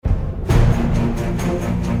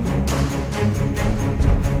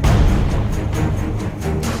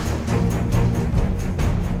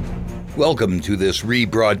Welcome to this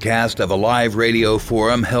rebroadcast of a live radio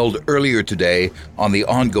forum held earlier today on the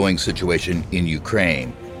ongoing situation in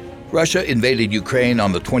Ukraine. Russia invaded Ukraine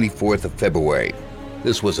on the 24th of February.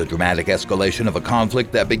 This was a dramatic escalation of a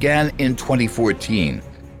conflict that began in 2014.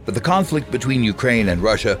 But the conflict between Ukraine and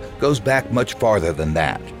Russia goes back much farther than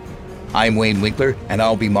that. I'm Wayne Winkler, and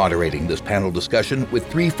I'll be moderating this panel discussion with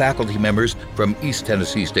three faculty members from East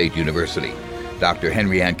Tennessee State University. Dr.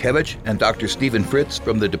 Henry Yankevich and Dr. Stephen Fritz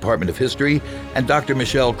from the Department of History and Dr.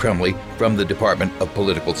 Michelle Crumley from the Department of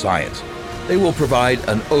Political Science. They will provide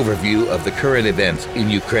an overview of the current events in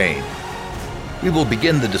Ukraine. We will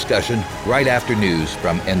begin the discussion right after news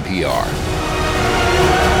from NPR.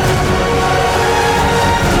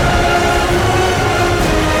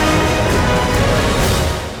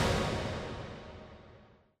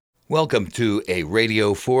 Welcome to a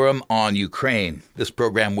radio forum on Ukraine. This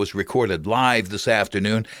program was recorded live this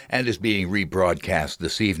afternoon and is being rebroadcast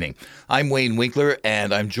this evening. I'm Wayne Winkler,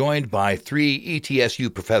 and I'm joined by three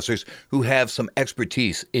ETSU professors who have some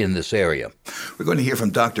expertise in this area. We're going to hear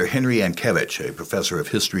from Dr. Henry Yankevich, a professor of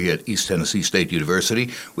history at East Tennessee State University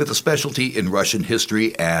with a specialty in Russian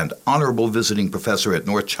history and honorable visiting professor at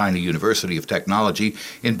North China University of Technology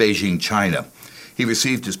in Beijing, China. He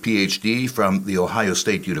received his PhD from The Ohio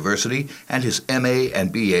State University and his MA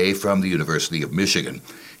and BA from the University of Michigan.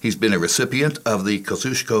 He's been a recipient of the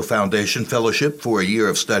Kosciuszko Foundation Fellowship for a year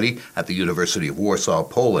of study at the University of Warsaw,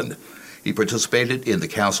 Poland. He participated in the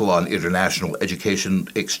Council on International Education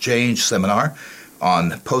Exchange seminar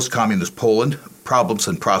on post-communist Poland, Problems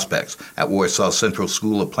and Prospects at Warsaw Central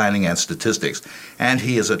School of Planning and Statistics, and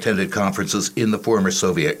he has attended conferences in the former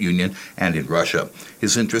Soviet Union and in Russia.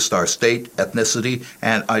 His interests are state, ethnicity,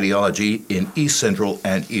 and ideology in East Central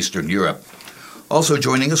and Eastern Europe. Also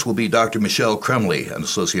joining us will be Dr. Michelle Crumley, an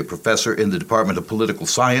associate professor in the Department of Political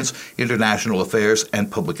Science, International Affairs,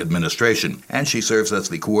 and Public Administration, and she serves as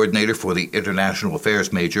the coordinator for the International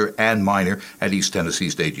Affairs major and minor at East Tennessee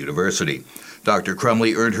State University. Dr.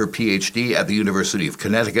 Crumley earned her PhD at the University of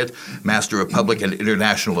Connecticut, Master of Public and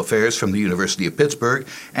International Affairs from the University of Pittsburgh,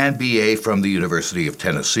 and BA from the University of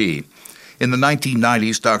Tennessee. In the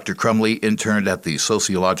 1990s, Dr. Crumley interned at the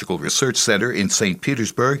Sociological Research Center in St.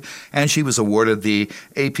 Petersburg, and she was awarded the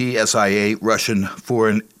APSIA Russian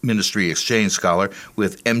Foreign Ministry Exchange Scholar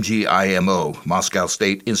with MGIMO, Moscow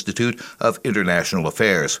State Institute of International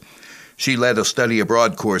Affairs. She led a study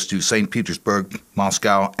abroad course to St. Petersburg,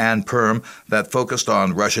 Moscow, and Perm that focused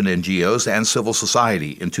on Russian NGOs and civil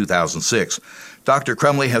society in 2006. Dr.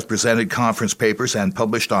 Crumley has presented conference papers and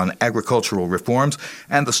published on agricultural reforms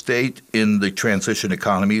and the state in the transition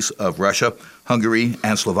economies of Russia, Hungary,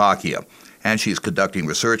 and Slovakia. And she's conducting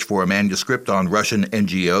research for a manuscript on Russian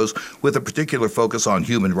NGOs with a particular focus on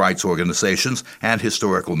human rights organizations and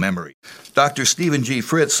historical memory. Dr. Stephen G.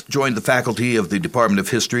 Fritz joined the faculty of the Department of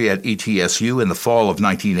History at ETSU in the fall of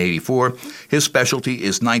 1984. His specialty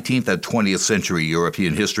is 19th and 20th century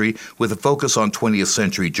European history with a focus on 20th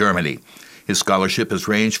century Germany. His scholarship has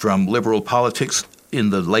ranged from liberal politics in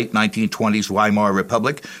the late 1920s Weimar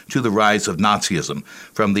Republic to the rise of Nazism,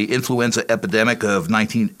 from the influenza epidemic of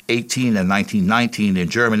 1918 and 1919 in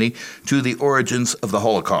Germany to the origins of the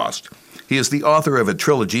Holocaust. He is the author of a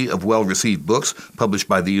trilogy of well-received books published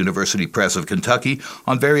by the University Press of Kentucky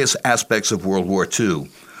on various aspects of World War II.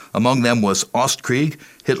 Among them was Ostkrieg,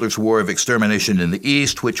 Hitler's War of Extermination in the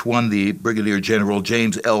East, which won the Brigadier General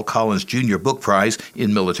James L. Collins Jr. Book Prize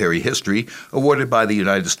in Military History, awarded by the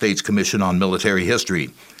United States Commission on Military History.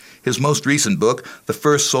 His most recent book, The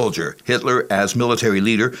First Soldier, Hitler as Military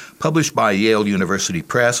Leader, published by Yale University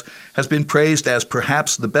Press, has been praised as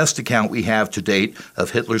perhaps the best account we have to date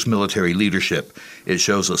of Hitler's military leadership. It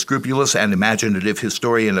shows a scrupulous and imaginative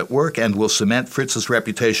historian at work and will cement Fritz's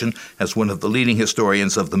reputation as one of the leading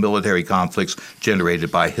historians of the military conflicts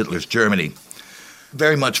generated by Hitler's Germany.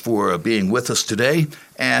 Very much for being with us today,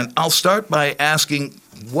 and I'll start by asking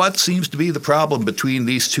what seems to be the problem between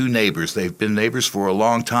these two neighbors. They've been neighbors for a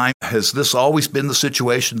long time. Has this always been the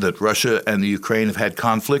situation that Russia and the Ukraine have had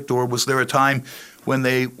conflict, or was there a time when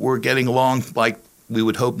they were getting along like we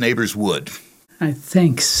would hope neighbors would?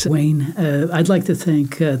 Thanks, Wayne. I'd like to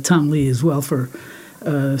thank Tom Lee as well for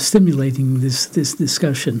stimulating this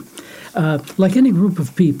discussion. Like any group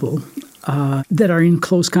of people that are in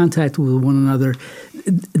close contact with one another,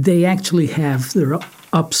 they actually have their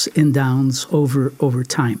ups and downs over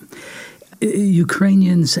time.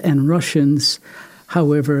 Ukrainians and Russians,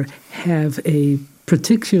 however, have a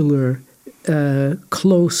particular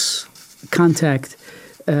close contact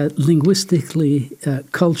linguistically,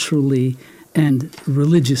 culturally, and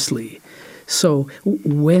religiously. So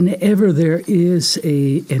whenever there is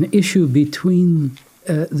an issue between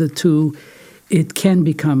the two, it can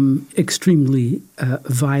become extremely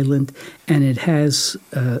violent, and it has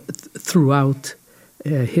throughout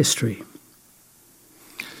history.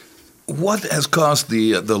 What has caused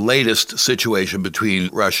the latest situation between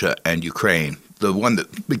Russia and Ukraine? The one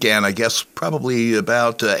that began, I guess, probably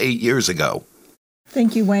about 8 years ago.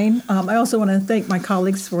 Thank you, Wayne. I also want to thank my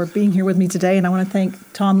colleagues for being here with me today, and I want to thank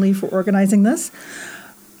Tom Lee for organizing this.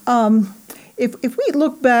 If we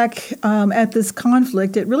look back at this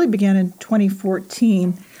conflict, it really began in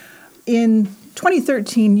 2014. In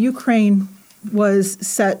 2013, Ukraine was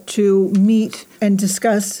set to meet and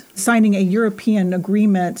discuss signing a European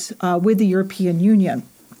agreement with the European Union.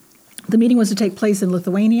 The meeting was to take place in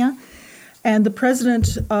Lithuania, and the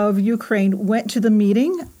president of Ukraine went to the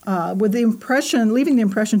meeting with the impression, leaving the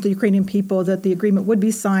impression to the Ukrainian people that the agreement would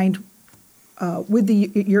be signed with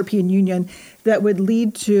the European Union that would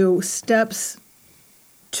lead to steps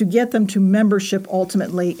to get them to membership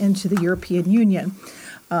ultimately into the European Union.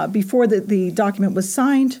 Before the document was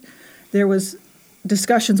signed, there was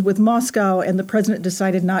discussions with Moscow, and the president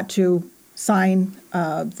decided not to sign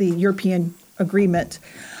the European agreement.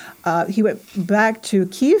 He went back to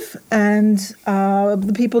Kyiv, and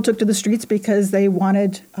the people took to the streets because they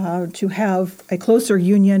wanted to have a closer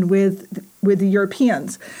union with the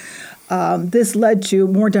Europeans. This led to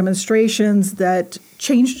more demonstrations that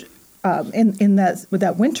changed with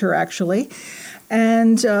that winter, actually,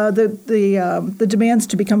 and the demands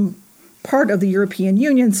to become part of the European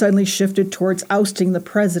Union suddenly shifted towards ousting the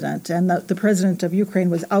president, and the president of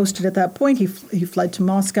Ukraine was ousted at that point. He fled to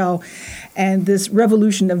Moscow, and this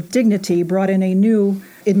revolution of dignity brought in a new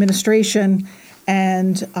administration,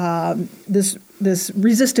 and this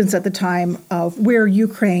resistance at the time of where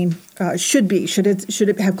Ukraine should be. Should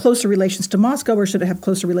it have closer relations to Moscow, or should it have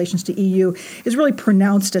closer relations to EU, is really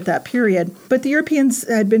pronounced at that period. But the Europeans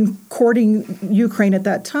had been courting Ukraine at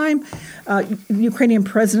that time. Ukrainian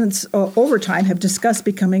presidents over time have discussed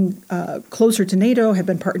becoming closer to NATO, have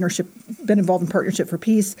been involved in Partnership for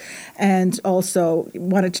Peace, and also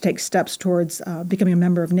wanted to take steps towards becoming a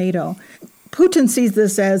member of NATO. Putin sees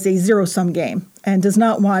this as a zero-sum game and does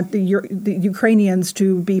not want the Ukrainians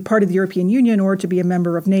to be part of the European Union or to be a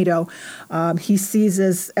member of NATO. He sees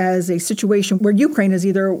this as a situation where Ukraine is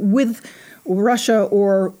either with Russia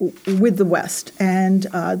or with the West. And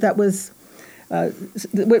that was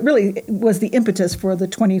what really was the impetus for the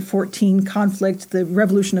 2014 conflict, the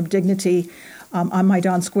Revolution of Dignity on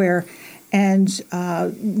Maidan Square. And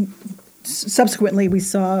subsequently, we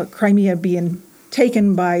saw Crimea being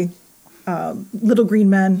taken by little green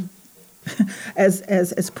men, as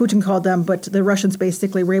Putin called them, but the Russians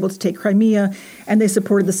basically were able to take Crimea, and they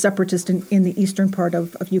supported the separatists in the eastern part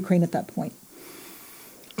of Ukraine at that point.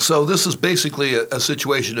 So this is basically a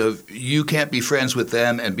situation of you can't be friends with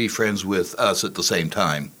them and be friends with us at the same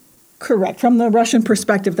time. Correct. From the Russian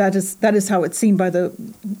perspective, that is how it's seen by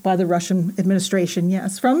the Russian administration.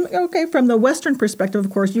 Yes. From the Western perspective,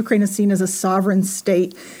 of course, Ukraine is seen as a sovereign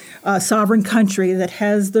state, a sovereign country that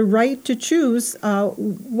has the right to choose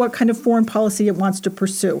what kind of foreign policy it wants to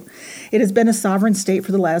pursue. It has been a sovereign state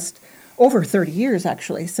for the last over 30 years,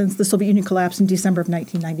 actually, since the Soviet Union collapsed in December of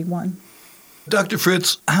 1991. Dr.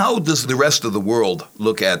 Fritz, how does the rest of the world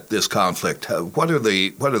look at this conflict? What are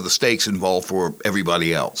the stakes involved for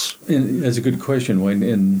everybody else? That's a good question, Wayne.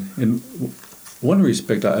 In one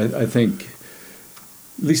respect, I think,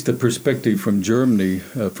 at least the perspective from Germany,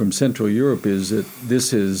 from Central Europe, is that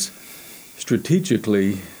this is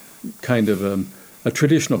strategically kind of a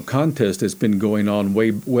traditional contest that's been going on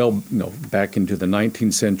back into the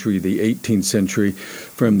 19th century, the 18th century.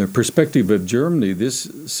 From the perspective of Germany, this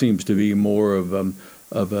seems to be more of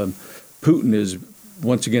Putin is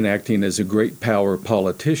once again acting as a great power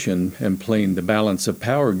politician and playing the balance of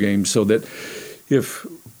power game, so that if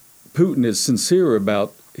Putin is sincere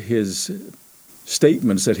about his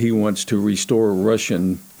statements that he wants to restore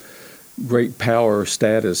Russian great power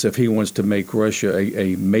status, if he wants to make Russia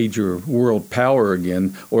a major world power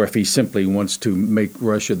again, or if he simply wants to make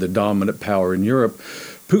Russia the dominant power in Europe,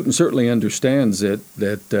 Putin certainly understands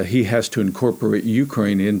that he has to incorporate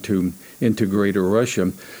Ukraine into greater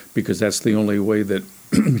Russia, because that's the only way that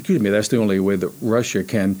that's the only way that Russia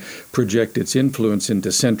can project its influence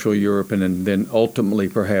into Central Europe and then ultimately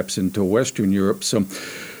perhaps into Western Europe. So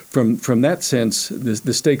from that sense,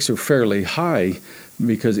 the stakes are fairly high,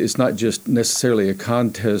 because it's not just necessarily a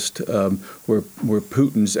contest where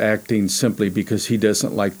Putin's acting simply because he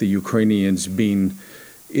doesn't like the Ukrainians being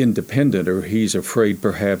independent, or he's afraid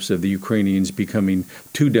perhaps of the Ukrainians becoming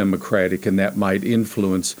too democratic, and that might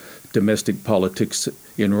influence domestic politics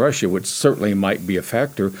in Russia, which certainly might be a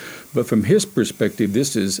factor. But from his perspective,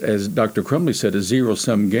 this is, as Dr. Crumley said, a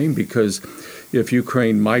zero-sum game, because if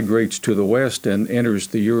Ukraine migrates to the West and enters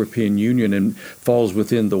the European Union and falls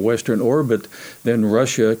within the Western orbit, then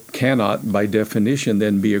Russia cannot, by definition,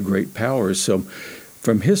 then be a great power. So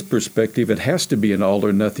from his perspective, it has to be an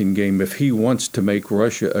all-or-nothing game. If he wants to make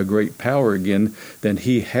Russia a great power again, then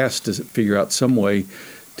he has to figure out some way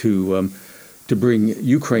to bring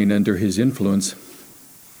Ukraine under his influence.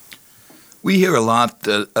 We hear a lot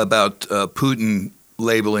about Putin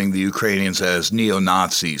labeling the Ukrainians as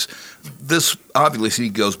neo-Nazis. This obviously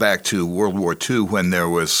goes back to World War II, when there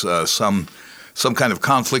was some kind of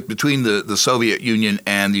conflict between the Soviet Union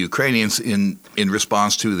and the Ukrainians in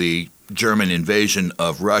response to the German invasion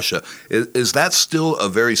of Russia. Is that still a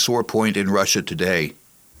very sore point in Russia today?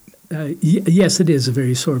 Yes, it is a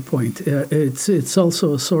very sore point. It's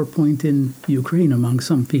also a sore point in Ukraine among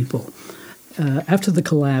some people. After the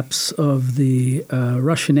collapse of the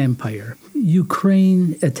Russian Empire,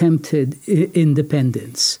 Ukraine attempted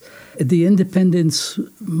independence. The independence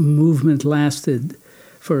movement lasted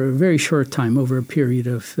for a very short time, over a period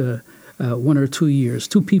of 1 or 2 years.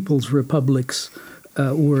 Two people's republics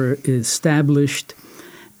were established,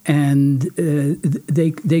 and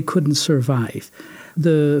they couldn't survive.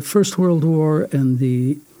 The First World War and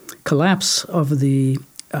the collapse of the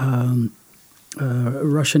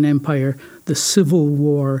Russian Empire, the Civil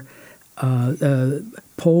War,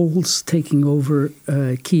 Poles taking over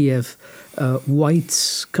Kiev,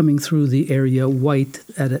 whites coming through the area, white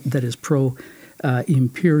that is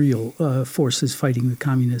pro-imperial forces fighting the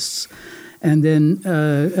communists, and then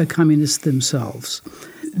communists themselves.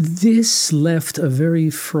 This left a very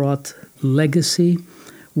fraught legacy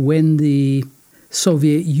when the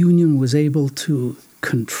Soviet Union was able to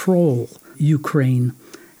control Ukraine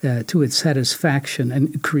to its satisfaction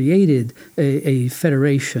and created a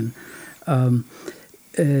federation.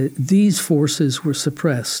 These forces were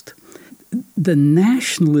suppressed. The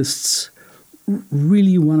nationalists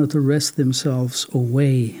really wanted to wrest themselves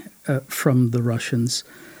away from the Russians.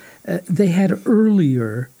 They had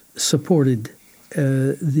earlier supported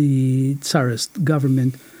the Tsarist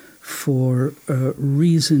government for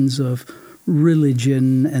reasons of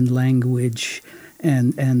religion and language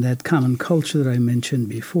and that common culture that I mentioned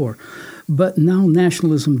before. But now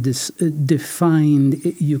nationalism defined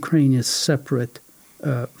Ukraine as separate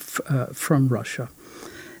from Russia.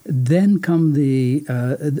 Then come the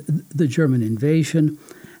German invasion,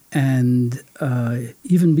 and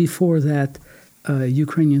even before that,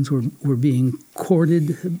 Ukrainians were being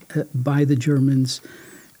courted by the Germans.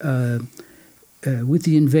 With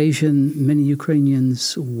the invasion, many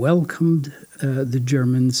Ukrainians welcomed the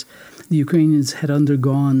Germans. The Ukrainians had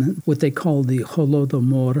undergone what they called the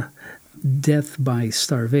Holodomor, death by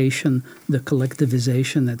starvation, the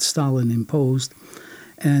collectivization that Stalin imposed.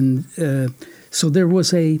 And so there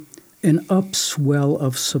was an upswell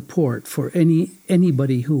of support for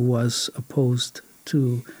anybody who was opposed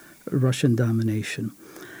to Russian domination.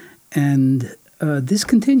 And this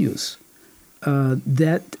continues.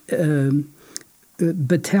 That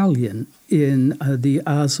battalion in the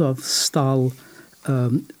Azovstal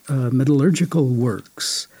metallurgical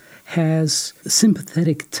works has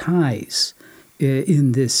sympathetic ties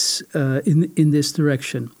in this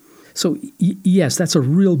direction. So yes, that's a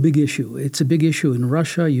real big issue. It's a big issue in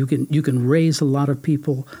Russia. You can raise a lot of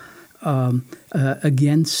people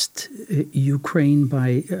against Ukraine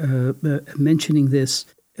by mentioning this.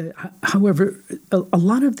 However, a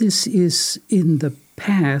lot of this is in the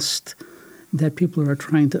past that people are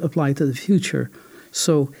trying to apply to the future.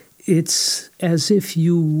 So it's as if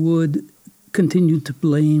you would continue to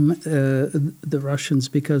blame the Russians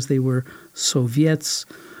because they were Soviets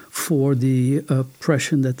for the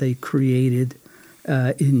oppression that they created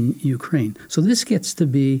in Ukraine. So this gets to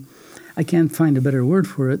be, I can't find a better word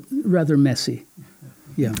for it, rather messy.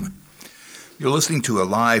 Yeah. You're listening to a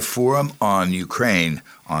live forum on Ukraine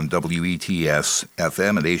on WETS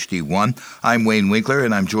FM at HD1. I'm Wayne Winkler,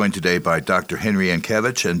 and I'm joined today by Dr. Henry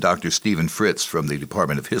Yankevich and Dr. Stephen Fritz from the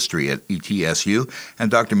Department of History at ETSU,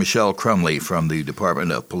 and Dr. Michelle Crumley from the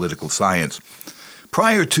Department of Political Science.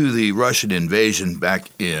 Prior to the Russian invasion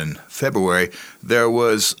back in February, there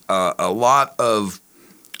was a lot of,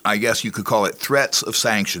 I guess you could call it, threats of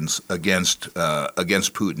sanctions against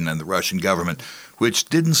Putin and the Russian government, which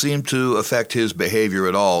didn't seem to affect his behavior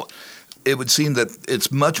at all. It would seem that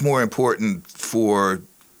it's much more important for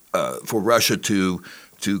Russia to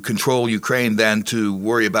to control Ukraine than to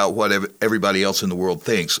worry about what everybody else in the world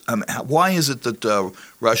thinks. Why is it that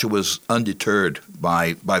Russia was undeterred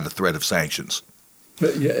by the threat of sanctions?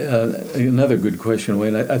 Another good question,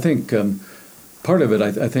 Wayne. I think part of it,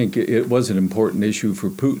 I think it was an important issue for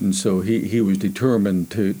Putin, so he was determined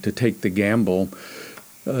to take the gamble.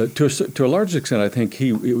 To a large extent, I think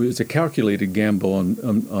it was a calculated gamble on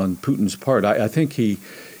Putin's part. I think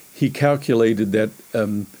he calculated that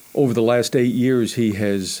over the last 8 years he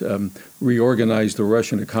has reorganized the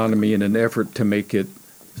Russian economy in an effort to make it,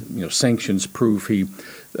 sanctions proof. He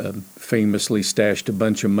famously stashed a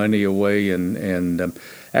bunch of money away and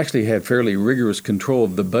actually had fairly rigorous control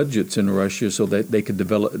of the budgets in Russia so that they could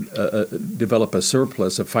develop a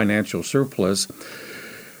surplus, a financial surplus.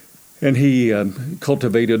 And he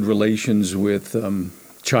cultivated relations with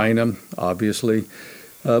China, obviously.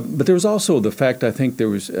 But there was also the fact, I think there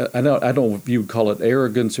was, I don't know if you would call it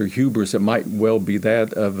arrogance or hubris, it might well be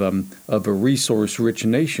that of a resource-rich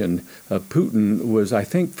nation. Putin was, I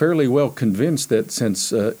think, fairly well convinced that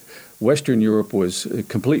since Western Europe was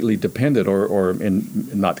completely dependent, or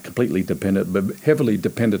not completely dependent, but heavily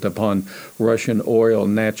dependent upon Russian oil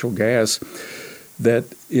and natural gas, that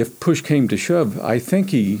if push came to shove, I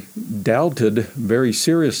think he doubted very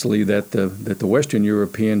seriously that the Western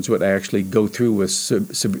Europeans would actually go through with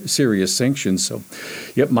serious sanctions. So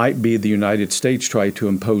it might be the United States tried to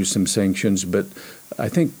impose some sanctions, but I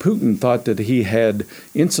think Putin thought that he had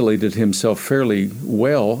insulated himself fairly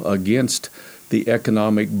well against the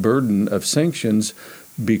economic burden of sanctions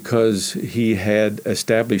because he had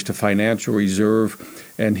established a financial reserve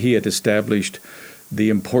and he had established the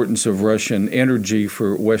importance of Russian energy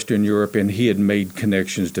for Western Europe, and he had made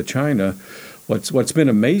connections to China. What's been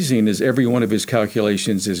amazing is every one of his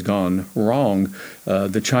calculations has gone wrong.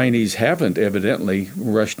 The Chinese haven't evidently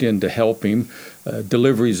rushed in to help him.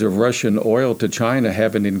 Deliveries of Russian oil to China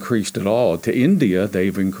haven't increased at all. To India,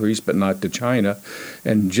 they've increased, but not to China.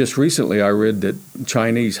 And just recently I read that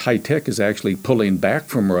Chinese high-tech is actually pulling back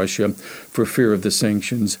from Russia for fear of the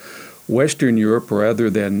sanctions. Western Europe, rather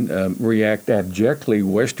than react abjectly,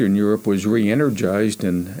 Western Europe was re-energized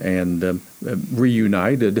and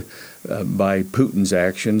reunited by Putin's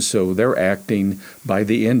actions. So they're acting by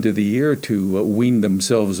the end of the year to wean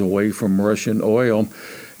themselves away from Russian oil.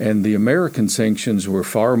 And the American sanctions were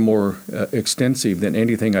far more extensive than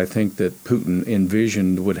anything I think that Putin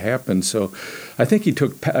envisioned would happen. So I think he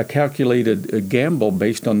took a calculated gamble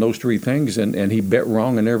based on those three things, and he bet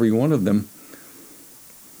wrong in every one of them.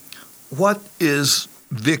 What is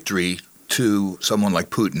victory to someone like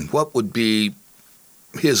Putin? What would be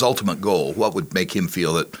his ultimate goal? What would make him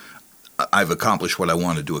feel that I've accomplished what I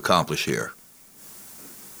wanted to accomplish here?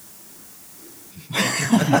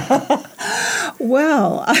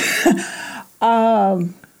 Well, I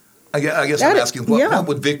guess I'm asking, what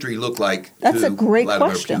would victory look like? That's a great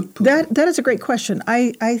question. That is a great question.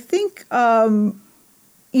 I think,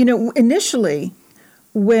 initially,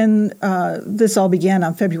 when this all began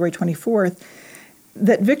on February 24th,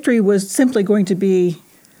 that victory was simply going to be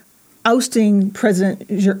ousting President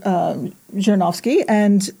Zelensky,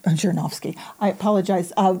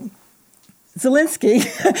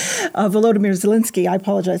 Volodymyr Zelensky, I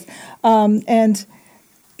apologize. And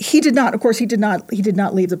he did not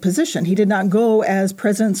leave the position. He did not go as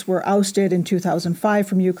presidents were ousted in 2005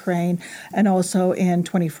 from Ukraine and also in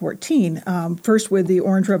 2014, first with the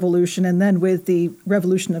Orange Revolution and then with the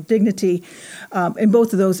Revolution of Dignity. In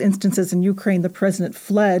both of those instances in Ukraine, the president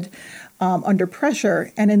fled under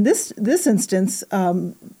pressure. And in this instance,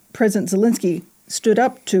 President Zelensky stood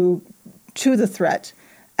up to the threat.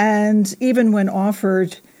 And even when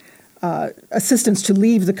offered assistance to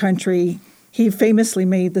leave the country, he famously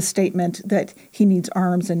made the statement that he needs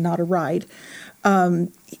arms and not a ride.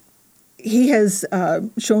 He has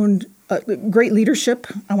shown great leadership.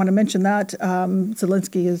 I want to mention that.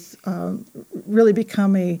 Zelensky has really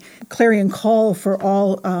become a clarion call for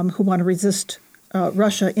all who want to resist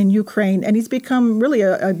Russia in Ukraine. And he's become really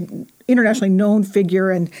an internationally known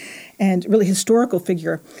figure and really historical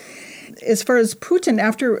figure. As far as Putin,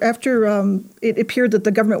 after it appeared that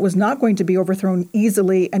the government was not going to be overthrown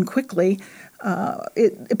easily and quickly,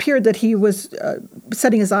 it appeared that he was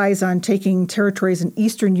setting his eyes on taking territories in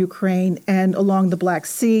eastern Ukraine and along the Black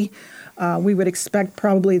Sea. We would expect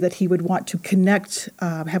probably that he would want to connect,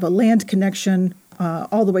 have a land connection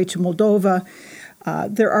all the way to Moldova.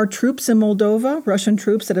 There are troops in Moldova, Russian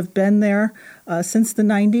troops that have been there since the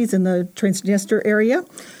 90s in the Transnistria area.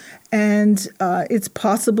 And it's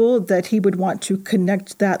possible that he would want to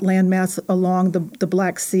connect that landmass along the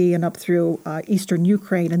Black Sea and up through eastern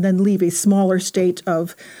Ukraine, and then leave a smaller state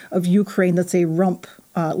of Ukraine that's a rump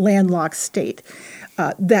landlocked state.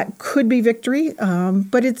 That could be victory,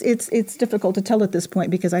 but it's difficult to tell at this point,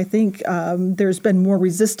 because I think there's been more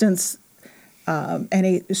resistance and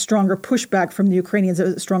a stronger pushback from the Ukrainians,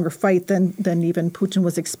 a stronger fight than even Putin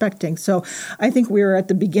was expecting. So I think we're at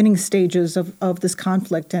the beginning stages of this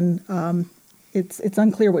conflict, and it's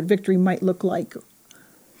unclear what victory might look like.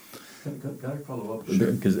 Can I follow up?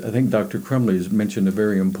 Because I think Dr. Crumley has mentioned a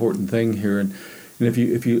very important thing here, and if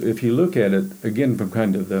you look at it again from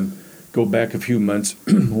kind of go back a few months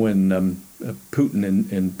when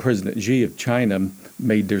Putin and President Xi of China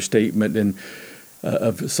made their statement and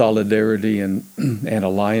of solidarity and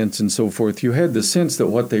alliance and so forth, you had the sense that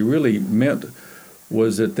what they really meant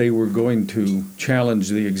was that they were going to challenge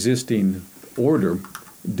the existing order,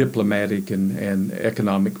 diplomatic and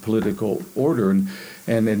economic political order. And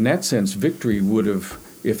in that sense, victory would have,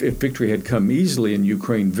 if victory had come easily in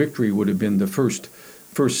Ukraine, victory would have been the first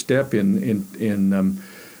step in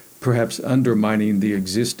perhaps undermining the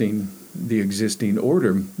existing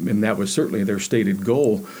order, and that was certainly their stated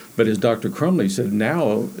goal. But as Dr. Crumley said,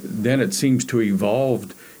 then it seems to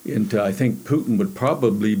evolved into, I think Putin would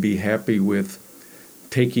probably be happy with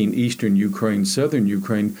taking eastern Ukraine, southern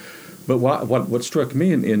Ukraine. But what struck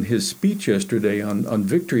me in his speech yesterday on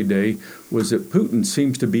Victory Day was that Putin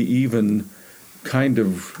seems to be even kind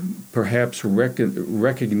of perhaps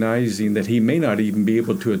recognizing that he may not even be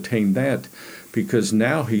able to attain that, because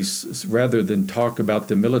now he's, rather than talk about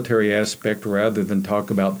the military aspect, rather than talk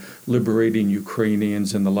about liberating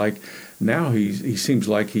Ukrainians and the like, now he seems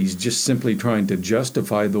like he's just simply trying to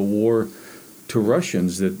justify the war to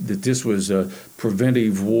Russians, that this was a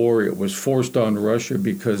preventive war. It was forced on Russia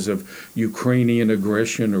because of Ukrainian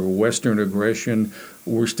aggression or Western aggression.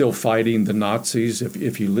 We're still fighting the Nazis.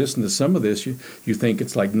 If you listen to some of this, you think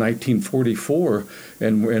it's like 1944.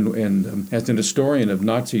 And as an historian of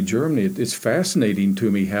Nazi Germany, it's fascinating to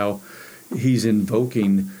me how he's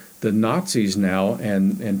invoking the Nazis now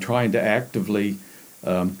and trying to actively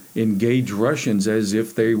engage Russians as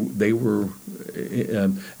if they were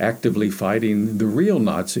actively fighting the real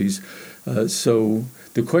Nazis. So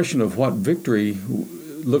the question of what victory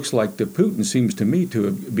looks like to Putin seems to me to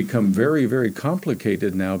have become very, very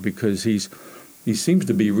complicated now, because he seems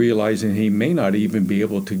to be realizing he may not even be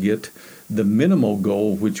able to get the minimal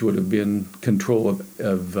goal, which would have been control of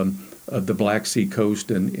the Black Sea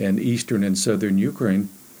coast and eastern and southern Ukraine.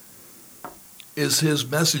 Is his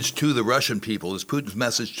message to the Russian people, is Putin's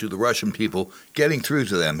message to the Russian people getting through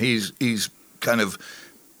to them? He's kind of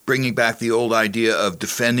bringing back the old idea of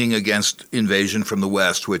defending against invasion from the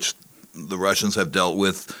West, which the Russians have dealt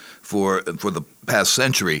with for the past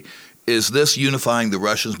century. Is this unifying the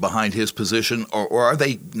Russians behind his position, or are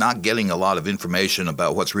they not getting a lot of information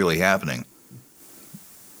about what's really happening?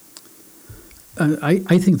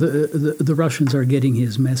 I think the Russians are getting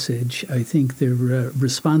his message. I think they're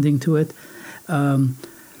responding to it.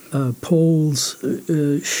 Polls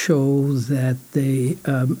show that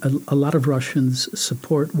a lot of Russians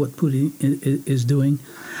support what Putin is doing.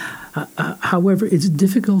 However, it's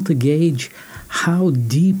difficult to gauge how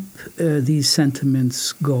deep these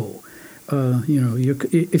sentiments go.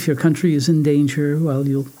 If your country is in danger, well,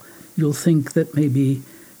 you'll think that maybe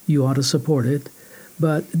you ought to support it,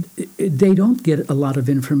 but they don't get a lot of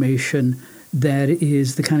information that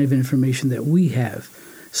is the kind of information that we have.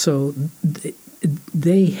 So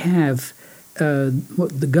they have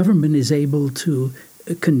what the government is able to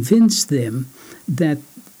convince them that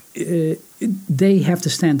they have to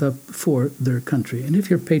stand up for their country, and if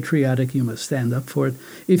you're patriotic, you must stand up for it.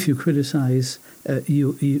 If you criticize,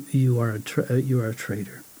 you are a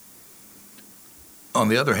traitor. On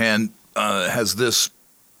the other hand, has this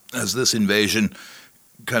invasion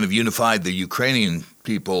kind of unified the Ukrainian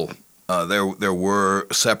people? There were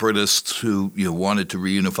separatists who wanted to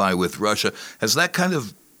reunify with Russia. Has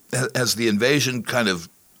the invasion kind of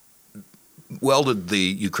welded the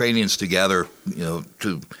Ukrainians together,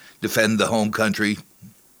 to defend the home country?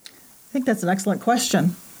 I think that's an excellent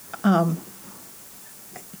question.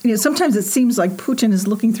 Sometimes it seems like Putin is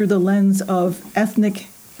looking through the lens of ethnic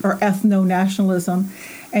or ethno-nationalism,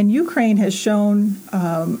 and Ukraine has shown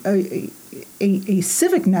a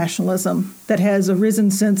civic nationalism that has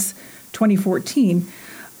arisen since 2014.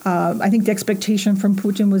 I think the expectation from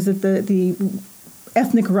Putin was that the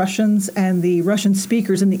ethnic Russians and the Russian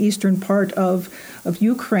speakers in the eastern part of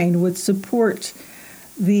Ukraine would support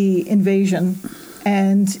the invasion,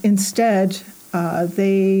 and instead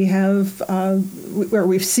They have, where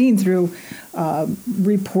we've seen through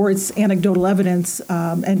reports, anecdotal evidence,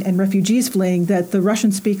 and refugees fleeing, that the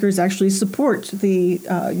Russian speakers actually support the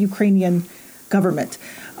Ukrainian government.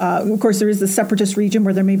 Of course, there is the separatist region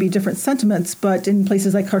where there may be different sentiments, but in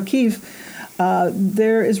places like Kharkiv,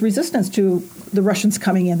 there is resistance to the Russians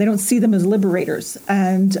coming in. They don't see them as liberators.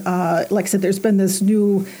 And like I said, there's been this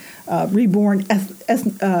new reborn,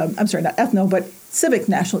 civic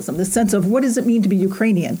nationalism, the sense of what does it mean to be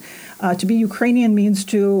Ukrainian? To be Ukrainian means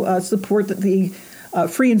to support the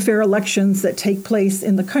free and fair elections that take place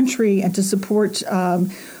in the country, and to support,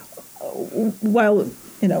 while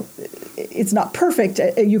it's not perfect,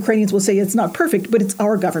 Ukrainians will say it's not perfect, but it's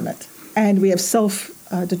our government. And we have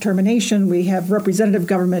self-determination, we have representative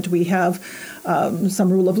government, we have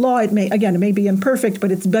some rule of law. It may be imperfect,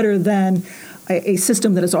 but it's better than a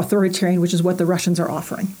system that is authoritarian, which is what the Russians are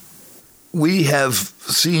offering. We have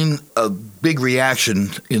seen a big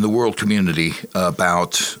reaction in the world community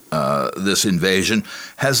about this invasion.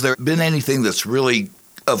 Has there been anything that's really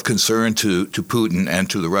of concern to Putin and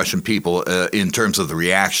to the Russian people in terms of the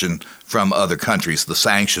reaction from other countries, the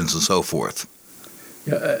sanctions and so forth?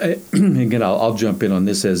 Yeah, again, I'll jump in on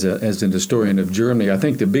this as an historian of Germany. I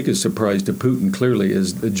think the biggest surprise to Putin clearly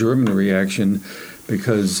is the German reaction,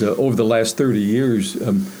 because over the last 30 years,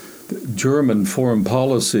 German foreign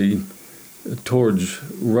policy towards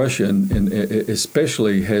Russia, and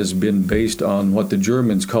especially, has been based on what the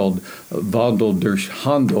Germans called Wandel durch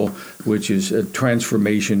Handel, which is a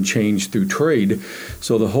transformation, change through trade.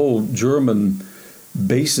 So the whole German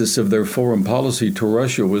basis of their foreign policy to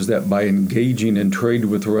Russia was that by engaging in trade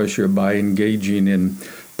with Russia, by engaging in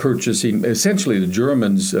purchasing, essentially the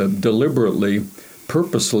Germans deliberately,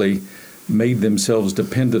 purposely made themselves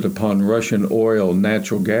dependent upon Russian oil,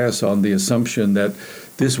 natural gas, on the assumption that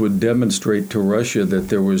this would demonstrate to Russia that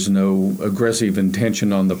there was no aggressive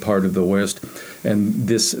intention on the part of the West, and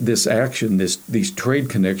this action, these trade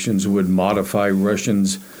connections would modify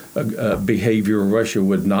Russians' behavior. Russia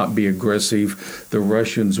would not be aggressive. The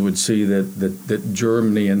Russians would see that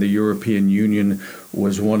Germany and the European Union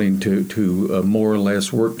was wanting to more or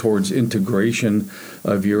less work towards integration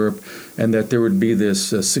of Europe, and that there would be this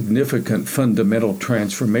significant fundamental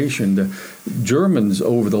transformation. The Germans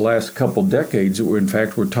over the last couple decades,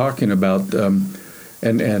 were talking about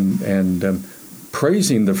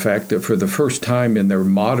praising the fact that for the first time in their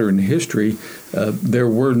modern history, there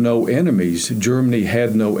were no enemies. Germany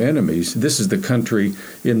had no enemies. This is the country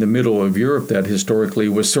in the middle of Europe that historically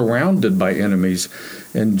was surrounded by enemies,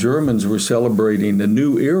 and Germans were celebrating a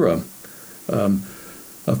new era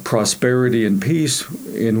of prosperity and peace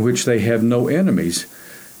in which they have no enemies.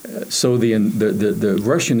 So the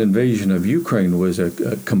Russian invasion of Ukraine was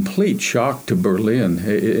a complete shock to Berlin.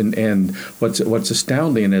 And what's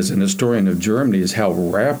astounding as an historian of Germany is how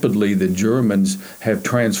rapidly the Germans have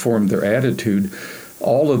transformed their attitude.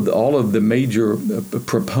 All of the major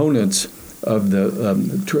proponents of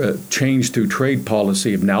the change through trade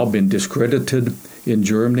policy have now been discredited in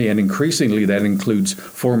Germany, and increasingly that includes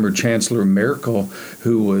former Chancellor Merkel,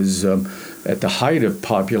 who was at the height of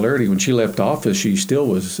popularity. When she left office, she still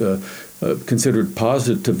was considered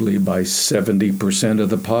positively by 70%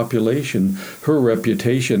 of the population. Her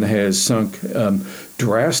reputation has sunk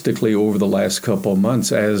drastically over the last couple of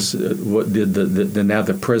months, as what did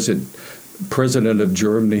the president of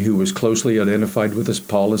Germany, who was closely identified with this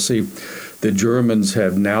policy. The Germans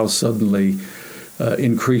have now suddenly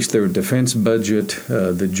increased their defense budget.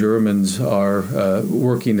 The Germans are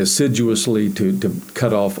working assiduously to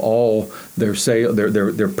cut off all their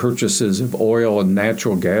purchases of oil and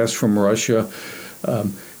natural gas from Russia.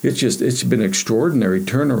 It's been an extraordinary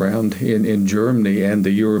turnaround in Germany and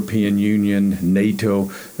the European Union,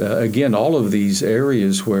 NATO. Again, all of these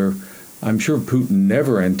areas where I'm sure Putin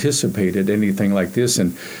never anticipated anything like this,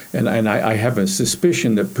 and I have a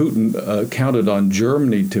suspicion that Putin counted on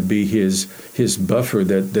Germany to be his buffer,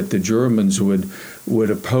 that the Germans would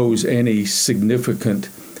oppose any significant,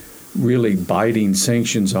 really biting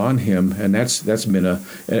sanctions on him, and that's been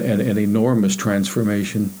an enormous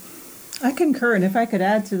transformation. I concur, and if I could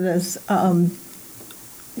add to this,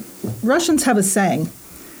 Russians have a saying: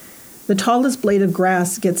 "The tallest blade of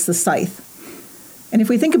grass gets the scythe." And if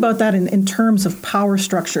we think about that in terms of power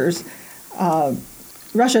structures,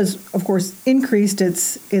 Russia's, of course, increased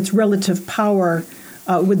its relative power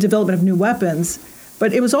with development of new weapons,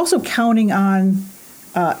 but it was also counting on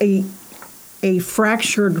a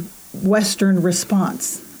fractured Western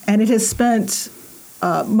response. And it has spent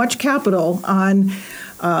much capital on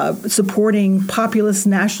supporting populist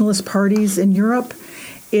nationalist parties in Europe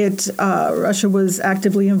Russia was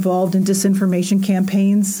actively involved in disinformation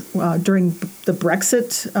campaigns during the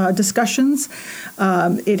Brexit discussions.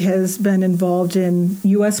 It has been involved in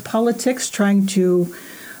U.S. politics, trying to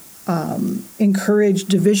encourage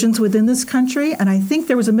divisions within this country. And I think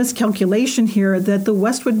there was a miscalculation here that the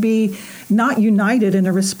West would be not united in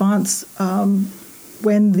a response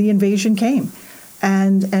when the invasion came.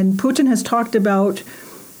 And Putin has talked about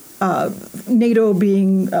NATO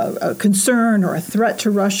being a concern or a threat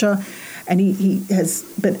to Russia, and he has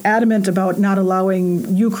been adamant about not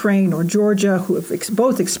allowing Ukraine or Georgia, who have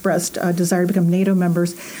both expressed a desire to become NATO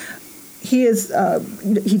members. He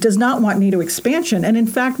does not want NATO expansion, and in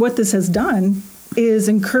fact, what this has done is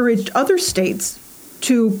encouraged other states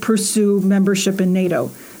to pursue membership in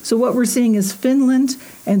NATO. So what we're seeing is Finland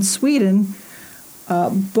and Sweden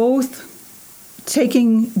both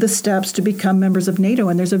taking the steps to become members of NATO,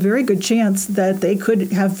 and there's a very good chance that they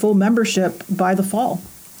could have full membership by the fall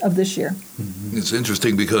of this year. Mm-hmm. It's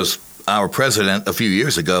interesting because our president a few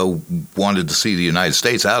years ago wanted to see the United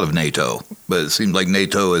States out of NATO, but it seems like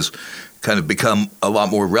NATO has kind of become a lot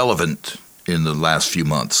more relevant in the last few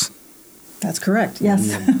months. That's correct, yes.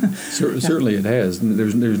 Certainly it has.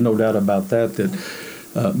 There's no doubt about that.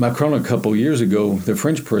 Macron, a couple years ago, the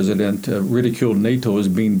French president, ridiculed NATO as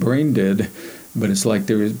being brain dead. But it's like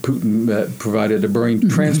Putin provided a brain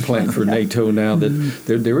transplant for NATO now that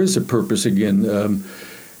there is a purpose again.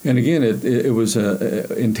 And again, it was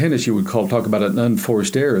in tennis you would talk about an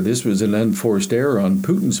unforced error. This was an unforced error on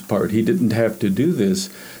Putin's part. He didn't have to do this.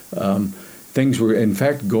 Things were, in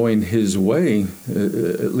fact, going his way,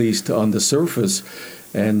 at least on the surface.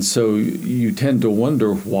 And so you tend to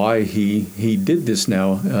wonder why he did this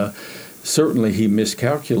now. Certainly he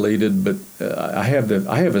miscalculated, but I have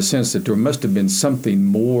a sense that there must have been something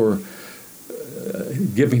more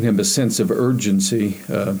giving him a sense of urgency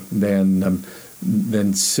than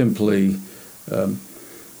simply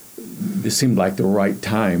this seemed like the right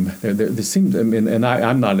time. There seemed, I mean, and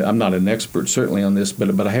I'm not an expert certainly on this,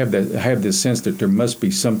 but I have this sense that there must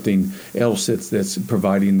be something else that's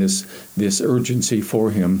providing this urgency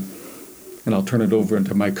for him. And I'll turn it over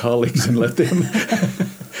to my colleagues and let them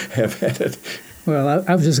have at it. Well,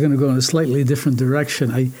 I was just going to go in a slightly different direction.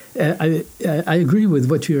 I agree with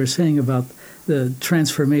what you were saying about the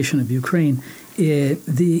transformation of Ukraine.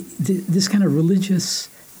 This kind of religious,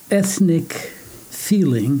 ethnic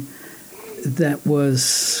feeling that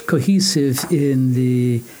was cohesive in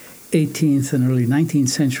the 18th and early 19th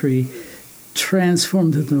century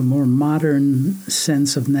transformed into a more modern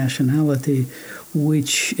sense of nationality,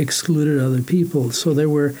 which excluded other people. So there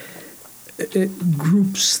were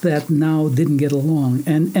groups that now didn't get along.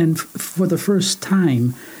 And for the first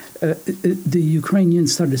time, the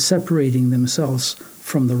Ukrainians started separating themselves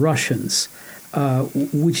from the Russians,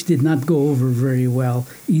 which did not go over very well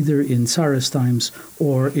either in Tsarist times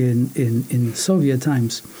or in Soviet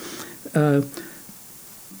times.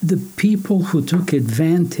 The people who took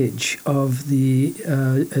advantage of the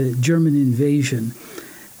German invasion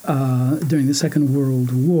during the Second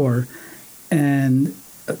World War and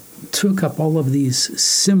took up all of these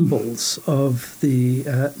symbols of the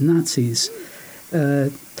Nazis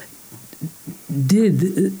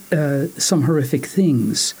did some horrific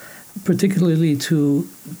things, particularly to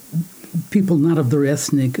people not of their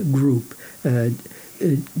ethnic group,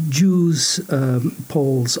 Jews,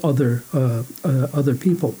 Poles, other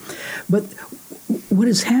people. But what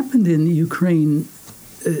has happened in Ukraine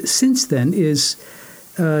since then is,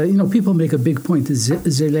 people make a big point that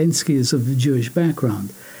Zelensky is of Jewish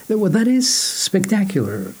background. Well, that is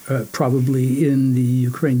spectacular, probably in the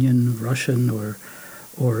Ukrainian, Russian, or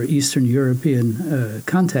Eastern European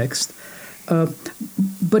context.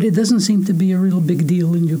 But it doesn't seem to be a real big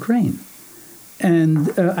deal in Ukraine.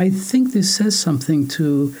 And I think this says something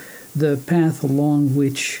to the path along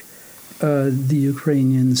which the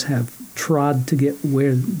Ukrainians have trod to get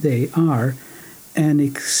where they are, and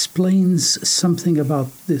explains something about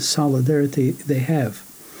the solidarity they have.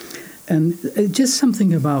 And just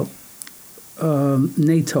something about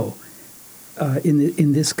NATO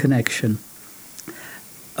in this connection.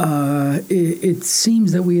 It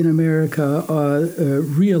seems that we in America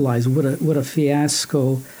realize what a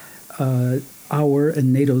fiasco our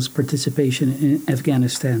and NATO's participation in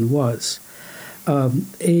Afghanistan was.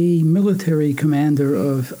 A military commander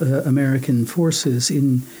of American forces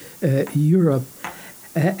in Europe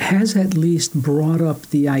has at least brought up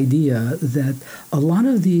the idea that a lot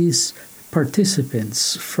of these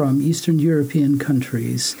participants from Eastern European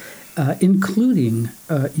countries, including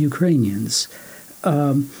Ukrainians,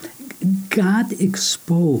 got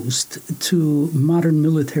exposed to modern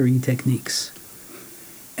military techniques.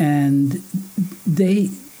 and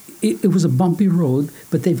it was a bumpy road,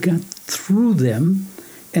 but they've got through them,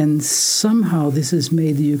 and somehow this has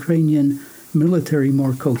made the Ukrainian military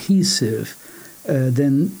more cohesive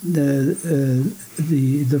than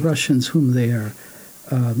the Russians whom they are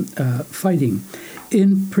fighting. In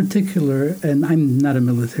particular, and I'm not a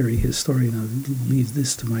military historian, I'll leave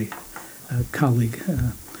this to my colleague,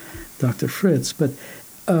 Dr. Fritz, but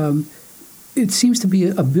it seems to be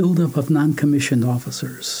a buildup of non-commissioned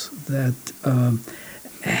officers that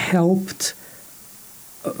helped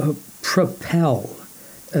propel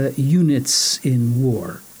units in war,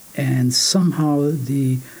 and somehow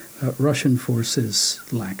the Russian forces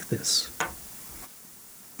lack this.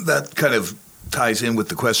 That kind of ties in with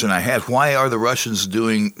the question I had. Why are the Russians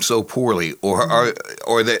doing so poorly? Or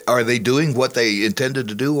are they doing what they intended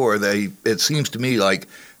to do, or it seems to me like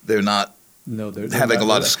they're not having a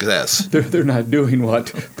lot of success. They're not doing what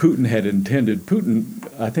Putin had intended. Putin,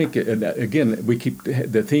 I think, again,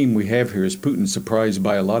 the theme we have here is Putin surprised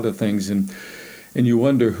by a lot of things, and you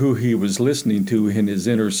wonder who he was listening to in his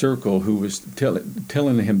inner circle, who was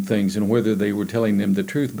telling him things, and whether they were telling him the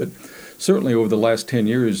truth. But certainly over the last 10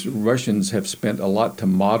 years, Russians have spent a lot to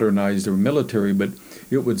modernize their military, but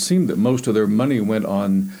it would seem that most of their money went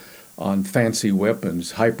on fancy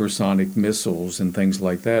weapons, hypersonic missiles and things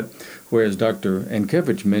like that, whereas Dr.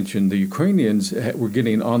 Ankevich mentioned the Ukrainians were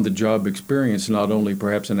getting on-the-job experience not only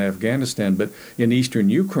perhaps in Afghanistan, but in eastern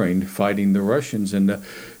Ukraine fighting the Russians. And the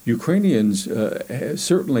Ukrainians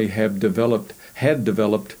certainly had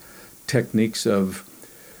developed techniques of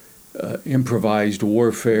improvised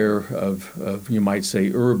warfare, of you might say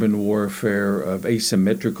urban warfare, of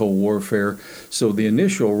asymmetrical warfare. So the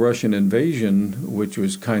initial Russian invasion, which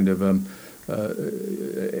was kind of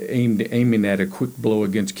aiming at a quick blow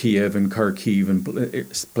against Kiev and Kharkiv and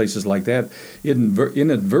places like that,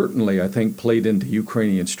 inadvertently, I think, played into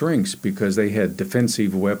Ukrainian strengths because they had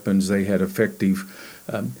defensive weapons, they had effective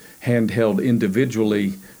handheld,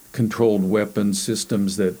 individually controlled weapons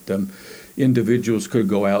systems that individuals could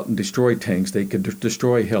go out and destroy tanks. They could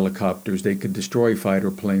destroy helicopters. They could destroy fighter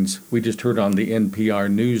planes. We just heard on the NPR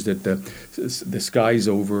news that the skies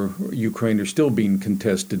over Ukraine are still being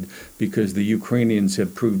contested because the Ukrainians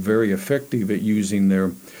have proved very effective at using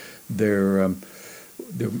their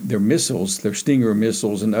missiles, their Stinger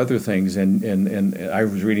missiles and other things. And I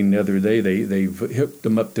was reading the other day they've hooked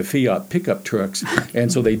them up to Fiat pickup trucks, and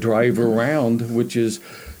so they drive around, which is.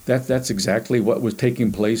 That's exactly what was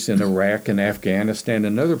taking place in Iraq and Afghanistan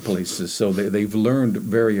and other places. So they've learned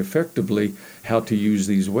very effectively how to use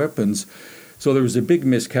these weapons. So there was a big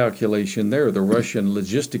miscalculation there. The Russian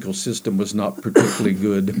logistical system was not particularly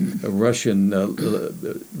good. Russian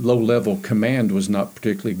low-level command was not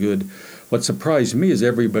particularly good. What surprised me is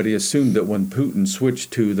everybody assumed that when Putin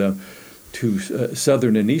switched to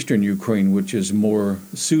southern and eastern Ukraine, which is more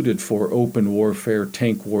suited for open warfare,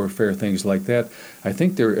 tank warfare, things like that, I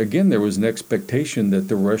think there was an expectation that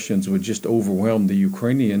the Russians would just overwhelm the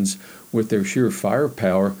Ukrainians with their sheer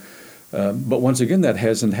firepower. But once again, that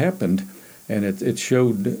hasn't happened, and it's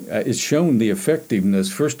shown the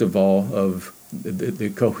effectiveness, first of all, of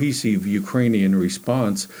the cohesive Ukrainian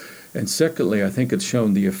response, and secondly, I think it's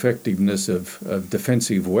shown the effectiveness of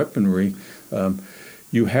defensive weaponry.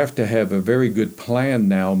 You have to have a very good plan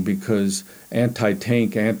now because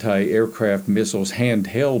anti-tank, anti-aircraft missiles,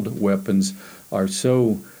 handheld weapons are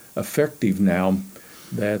so effective now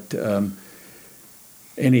that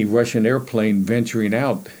any Russian airplane venturing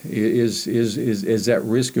out is at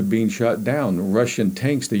risk of being shot down. Russian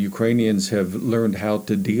tanks, the Ukrainians have learned how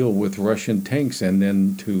to deal with Russian tanks and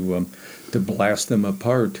then to blast them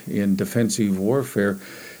apart in defensive warfare.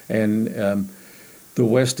 And the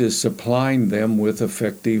West is supplying them with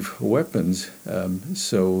effective weapons.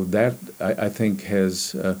 So that, I think,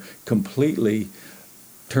 has completely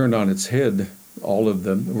turned on its head all of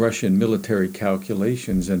the Russian military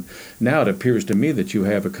calculations. And now it appears to me that you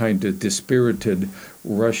have a kind of dispirited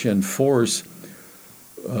Russian force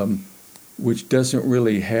which doesn't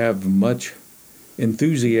really have much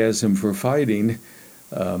enthusiasm for fighting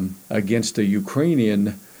against a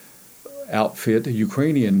Ukrainian outfit,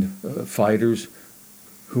 Ukrainian fighters,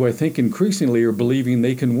 who I think increasingly are believing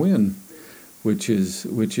they can win, which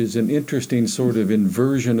is an interesting sort of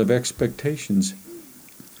inversion of expectations.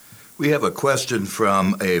 We have a question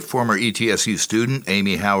from a former ETSU student,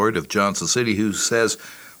 Amy Howard of Johnson City, who says,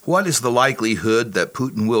 what is the likelihood that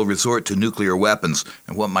Putin will resort to nuclear weapons,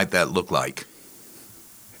 and what might that look like?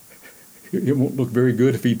 It won't look very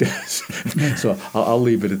good if he does. So I'll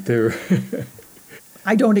leave it at there.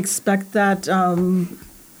 I don't expect that,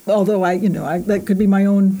 although that could be my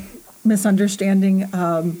own misunderstanding.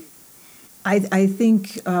 I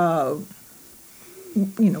think, what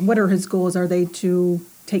are his goals? Are they to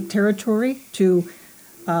take territory, to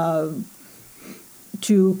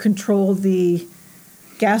control the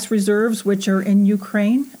gas reserves, which are in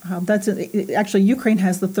Ukraine? Actually, Ukraine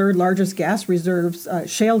has the third largest gas reserves,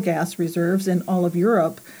 shale gas reserves in all of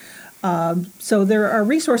Europe. So there are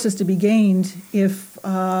resources to be gained if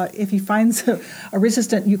he finds a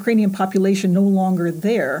resistant Ukrainian population no longer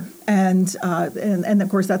there, and of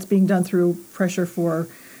course that's being done through pressure for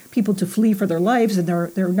people to flee for their lives, and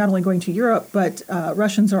they're not only going to Europe, but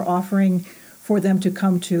Russians are offering for them to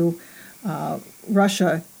come to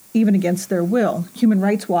Russia even against their will. Human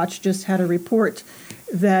Rights Watch just had a report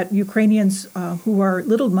that Ukrainians who are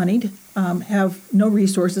little moneyed, have no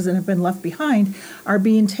resources and have been left behind, are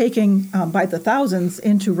being taken by the thousands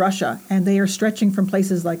into Russia. And they are stretching from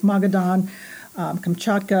places like Magadan,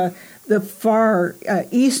 Kamchatka, the far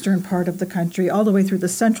eastern part of the country, all the way through the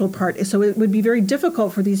central part. So it would be very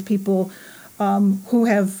difficult for these people who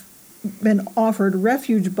have been offered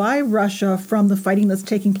refuge by Russia from the fighting that's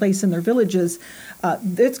taking place in their villages.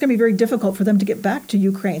 It's going to be very difficult for them to get back to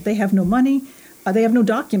Ukraine. They have no money. They have no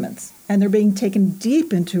documents, and they're being taken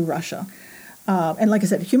deep into Russia. And like I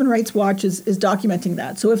said, Human Rights Watch is documenting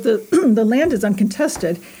that. So if the the land is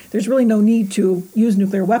uncontested, there's really no need to use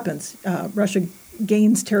nuclear weapons. Russia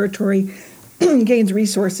gains territory, gains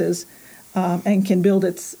resources, and can build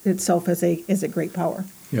itself as a great power.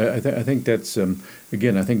 Yeah, I think that's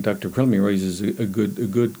again. I think Dr. Crumley raises a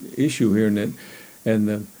good issue here,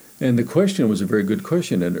 and the question was a very good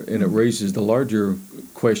question, and it raises the larger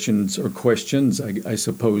questions, I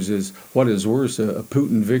suppose, is what is worse, a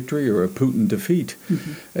Putin victory or a Putin defeat?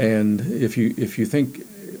 Mm-hmm. And if you think,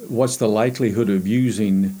 what's the likelihood of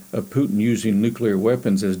Putin using nuclear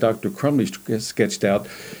weapons, as Dr. Crumley sketched out,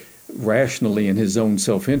 rationally in his own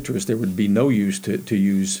self-interest, there would be no use to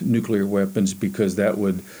use nuclear weapons, because that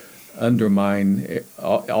would undermine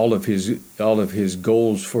all of his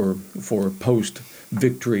goals for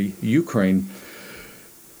post-victory Ukraine.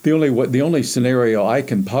 The only scenario I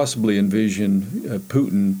can possibly envision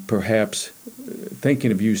Putin perhaps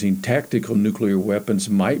thinking of using tactical nuclear weapons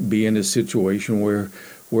might be in a situation where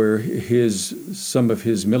some of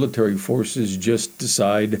his military forces just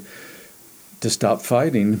decide to stop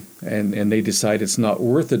fighting, and they decide it's not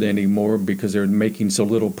worth it anymore because they're making so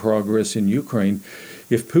little progress in Ukraine.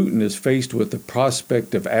 If Putin is faced with the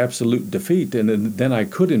prospect of absolute defeat, and then I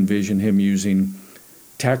could envision him using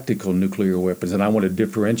tactical nuclear weapons, and I want to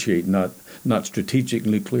differentiate not strategic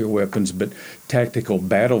nuclear weapons, but tactical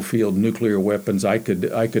battlefield nuclear weapons. I could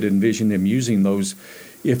envision him using those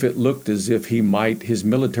if it looked as if his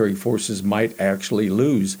military forces might actually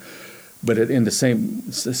lose. But in the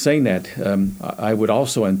same saying that, I would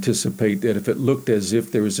also anticipate that if it looked as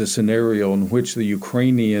if there was a scenario in which the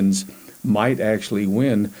Ukrainians might actually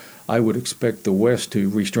win, I would expect the West to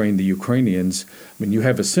restrain the Ukrainians. I mean, you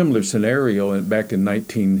have a similar scenario back in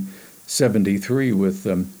 1973 with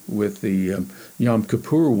the Yom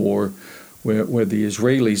Kippur War, where the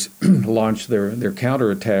Israelis launched their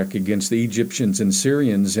counterattack against the Egyptians and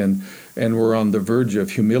Syrians, and were on the verge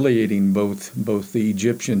of humiliating both the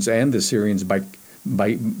Egyptians and the Syrians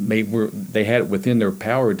they had it within their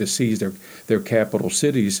power to seize their capital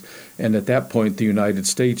cities. And at that point, the United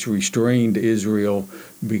States restrained Israel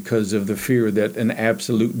because of the fear that an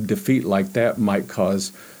absolute defeat like that might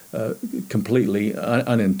cause completely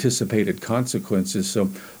unanticipated consequences.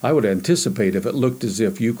 So I would anticipate, if it looked as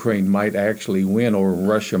if Ukraine might actually win or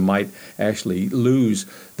Russia might actually lose,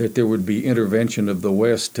 that there would be intervention of the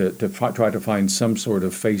West to try to find some sort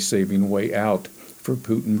of face-saving way out for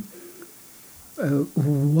Putin.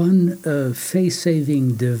 One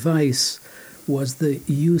face-saving device was the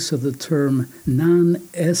use of the term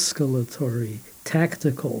non-escalatory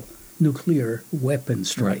tactical nuclear weapon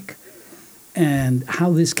strike. Right. And how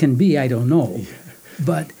this can be, I don't know.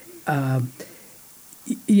 But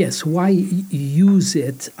yes, why use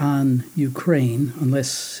it on Ukraine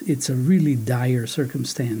unless it's a really dire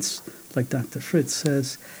circumstance, like Dr. Fritz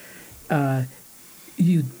says?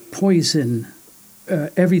 You poison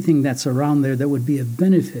everything that's around there that would be a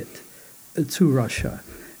benefit to Russia,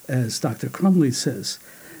 as Dr. Crumley says.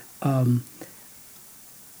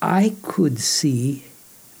 I could see,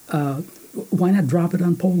 why not drop it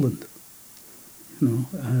on Poland?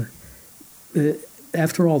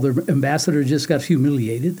 After all, the ambassador just got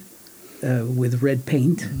humiliated with red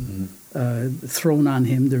paint thrown on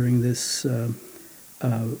him during this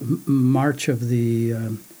march of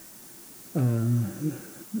the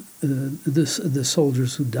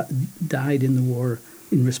soldiers who died in the war.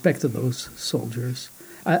 In respect to those soldiers,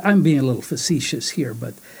 I'm being a little facetious here,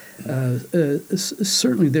 but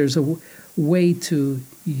certainly there's a way to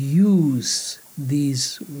use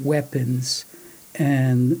these weapons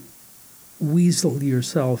and weasel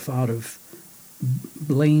yourself out of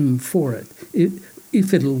blame for it.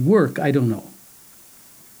 If it'll work, I don't know.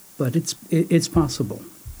 But it's possible.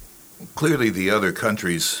 Clearly, the other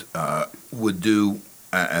countries would do,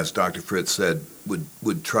 as Dr. Fritz said,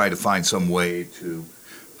 would try to find some way to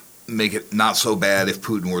make it not so bad if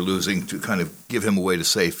Putin were losing, to kind of give him a way to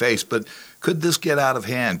save face. But could this get out of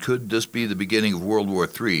hand? Could this be the beginning of World War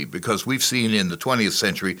III? Because we've seen in the 20th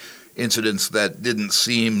century incidents that didn't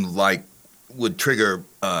seem like would trigger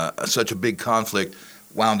such a big conflict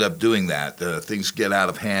wound up doing that. Things get out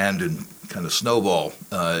of hand and kind of snowball.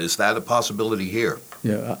 Is that a possibility here?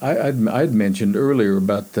 Yeah, I'd mentioned earlier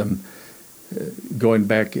about going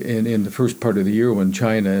back in the first part of the year when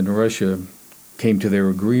China and Russia came to their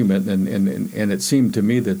agreement, and it seemed to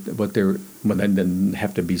me that what didn't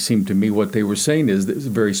have to be seemed to me, what they were saying is that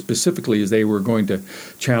very specifically is they were going to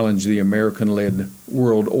challenge the American-led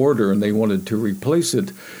world order, and they wanted to replace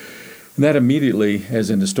it. And that immediately, as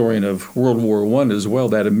an historian of World War I as well,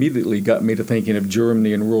 that immediately got me to thinking of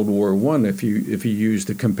Germany in World War I. If you use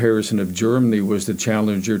the comparison of Germany was the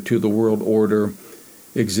challenger to the world order,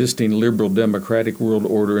 existing liberal democratic world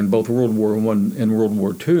order in both World War I and World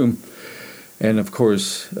War II. And of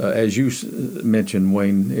course, as you mentioned,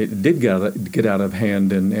 Wayne, it did get out of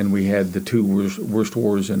hand, and we had the two worst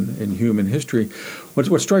wars in human history.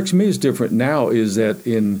 What strikes me as different now is that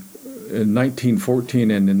in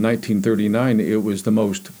 1914 and in 1939, it was the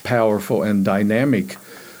most powerful and dynamic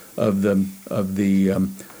of the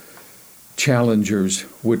challengers,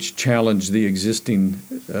 which challenged the existing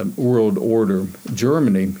world order.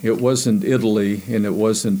 Germany, it wasn't Italy, and it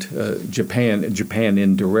wasn't Japan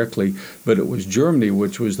indirectly, but it was Germany,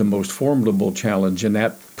 which was the most formidable challenge, and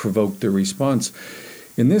that provoked the response.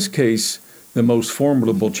 In this case, the most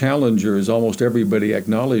formidable challenger, as almost everybody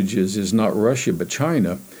acknowledges, is not Russia but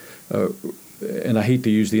China. And I hate to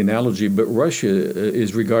use the analogy, but Russia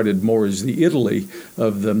is regarded more as the Italy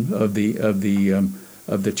of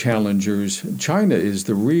the challengers. China is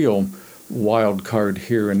the real wild card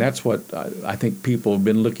here, and that's what I think people have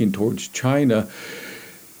been looking towards China.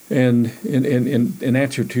 And in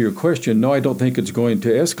answer to your question, no, I don't think it's going to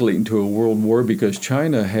escalate into a world war, because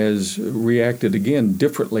China has reacted again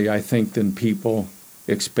differently, I think, than people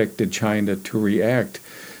expected China to react.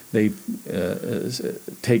 They've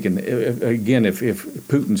taken, again, if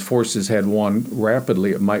Putin's forces had won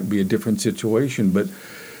rapidly, it might be a different situation. But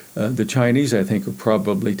the Chinese, I think, have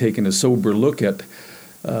probably taken a sober look at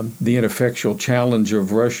the ineffectual challenge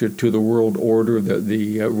of Russia to the world order,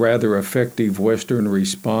 the rather effective Western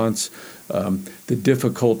response. The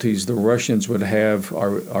difficulties the Russians would have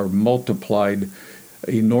are multiplied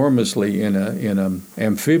enormously in an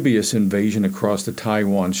amphibious invasion across the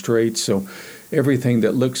Taiwan Straits. So everything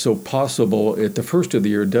that looked so possible at the first of the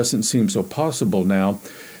year doesn't seem so possible now.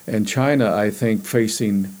 And China, I think,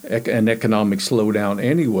 facing an economic slowdown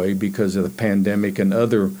anyway because of the pandemic and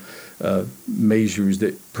other measures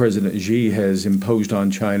that President Xi has imposed on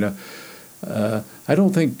China. I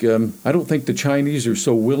don't think the Chinese are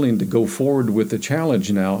so willing to go forward with the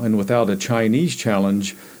challenge now. And without a Chinese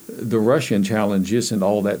challenge, the Russian challenge isn't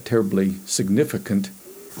all that terribly significant.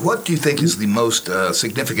 What do you think is the most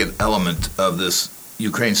significant element of this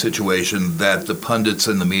Ukraine situation that the pundits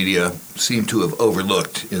and the media seem to have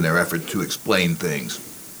overlooked in their effort to explain things?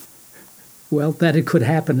 Well, that it could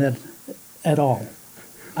happen at all.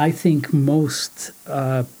 I think most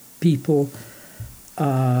people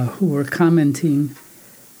who were commenting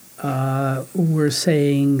were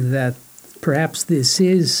saying that perhaps this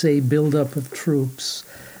is a buildup of troops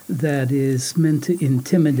that is meant to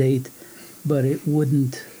intimidate, but it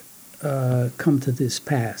wouldn't come to this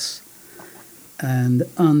pass. And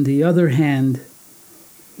on the other hand,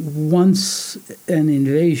 once an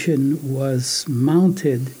invasion was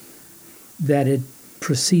mounted, that it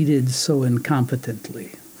proceeded so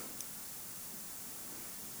incompetently.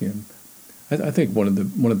 Yeah, I think one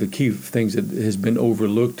of the key things that has been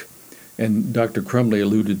overlooked, and Dr. Crumley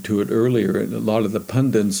alluded to it earlier, and a lot of the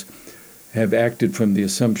pundits have acted from the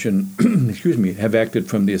assumption,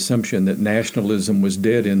 that nationalism was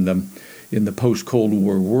dead in the post-Cold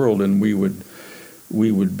War world, and we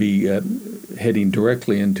would be heading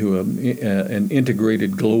directly into an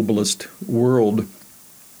integrated globalist world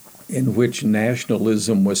in which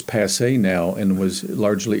nationalism was passé now and was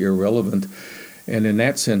largely irrelevant. And in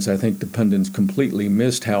that sense, I think the pundits completely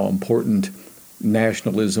missed how important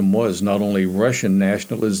nationalism was, not only Russian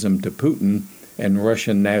nationalism to Putin and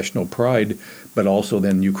Russian national pride, but also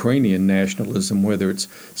then Ukrainian nationalism, whether it's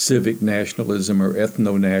civic nationalism or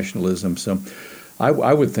ethno-nationalism. So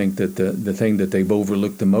I would think that the thing that they've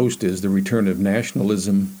overlooked the most is the return of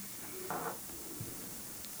nationalism.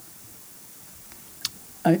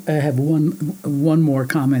 I have one more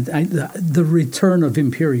comment. The return of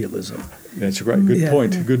imperialism. That's right. Good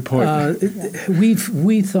point. Good point.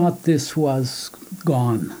 We thought this was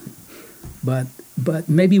gone, but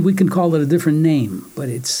maybe we can call it a different name. But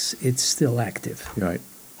it's still active. Right.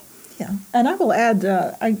 Yeah, and I will add.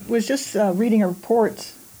 I was just reading a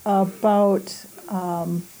report about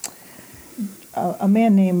a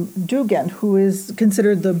man named Dugin, who is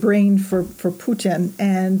considered the brain for Putin,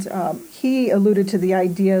 and he alluded to the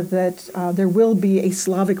idea that there will be a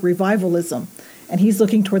Slavic revivalism, and he's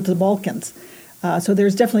looking toward the Balkans. So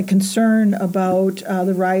there's definitely concern about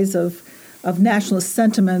the rise of nationalist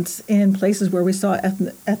sentiments in places where we saw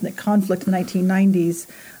ethnic conflict in the 1990s,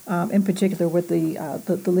 in particular with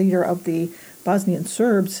the leader of the Bosnian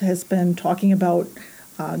Serbs has been talking about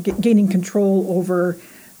gaining control over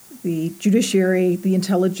the judiciary, the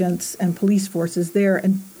intelligence, and police forces there.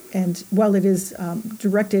 And while it is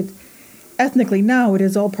directed ethnically now, it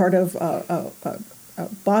is all part of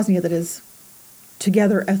Bosnia that is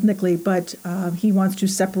together ethnically, but he wants to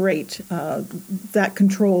separate that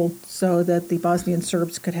control so that the Bosnian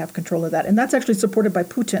Serbs could have control of that. And that's actually supported by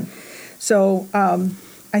Putin. So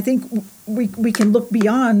I think we can look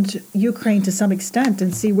beyond Ukraine to some extent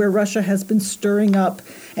and see where Russia has been stirring up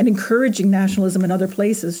and encouraging nationalism in other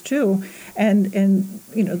places too. And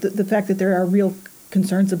you know the fact that there are real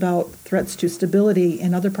concerns about threats to stability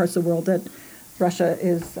in other parts of the world, that Russia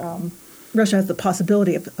has the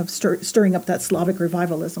possibility of stirring up that Slavic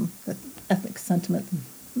revivalism, that ethnic sentiment.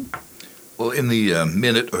 Well, in the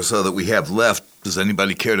minute or so that we have left, does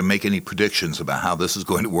anybody care to make any predictions about how this is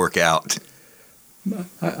going to work out?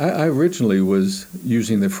 I originally was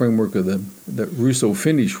using the framework of the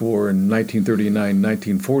Russo-Finnish War in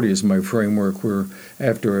 1939-1940 as my framework, where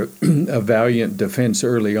after a valiant defense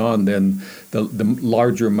early on, then the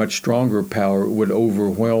larger, much stronger power would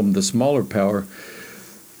overwhelm the smaller power.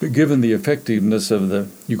 But given the effectiveness of the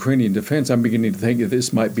Ukrainian defense, I'm beginning to think that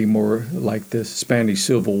this might be more like the Spanish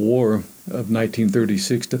Civil War of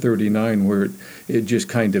 1936 to 39, where it just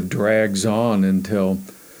kind of drags on until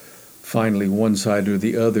finally one side or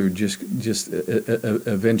the other just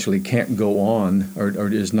eventually can't go on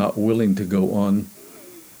or is not willing to go on.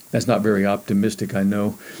 That's not very optimistic, I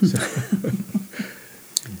know.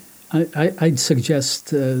 I'd suggest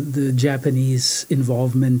the Japanese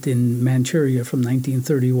involvement in Manchuria from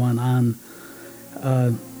 1931 on.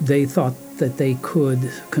 They thought that they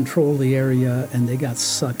could control the area, and they got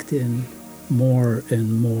sucked in more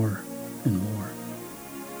and more and more.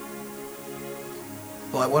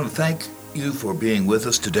 Well, I want to thank you for being with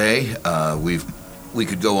us today. We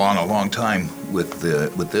could go on a long time with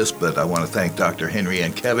this, but I want to thank Dr. Henry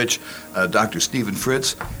Ankiewicz, Dr. Stephen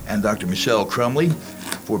Fritz, and Dr. Michelle Crumley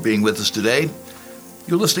for being with us today.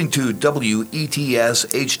 You're listening to WETS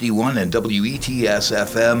HD1 and WETS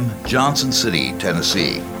FM, Johnson City,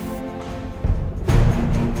 Tennessee.